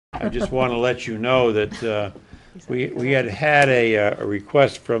I just want to let you know that we had a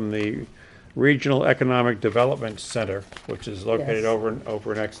request from the Regional Economic Development Center, which is located Yes.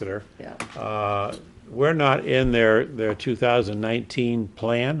 over in Exeter. Yeah. We're not in their 2019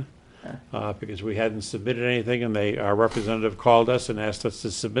 plan because we hadn't submitted anything, and our representative called us and asked us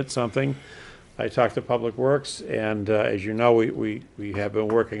to submit something. I talked to Public Works, and as you know, we have been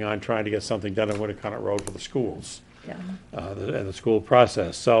working on trying to get something done on Winnacunnet Road for the schools. Yeah. And the school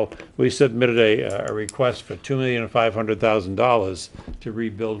process. So we submitted a request for $2,500,000 to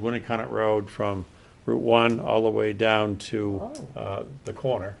rebuild Winnacunnet Road from Route 1 all the way down to the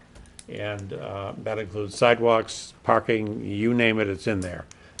corner. And that includes sidewalks, parking, you name it, it's in there,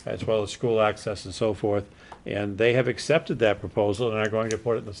 as well as school access and so forth. And they have accepted that proposal and are going to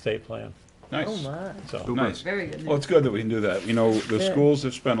put it in the state plan. Nice. Oh, my. So Nice. Very good Well, it's good that we can do that. You know, the Good. schools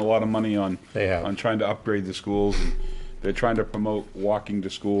have spent a lot of money on They have. on trying to upgrade the schools, and they're trying to promote walking to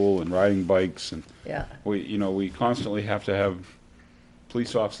school and riding bikes, and Yeah. we constantly have to have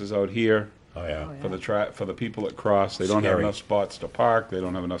police officers out here Oh, yeah. for the people that cross. They don't have Scary. enough spots to park. They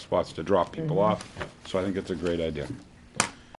don't have enough spots to drop people off. So I think it's a great idea.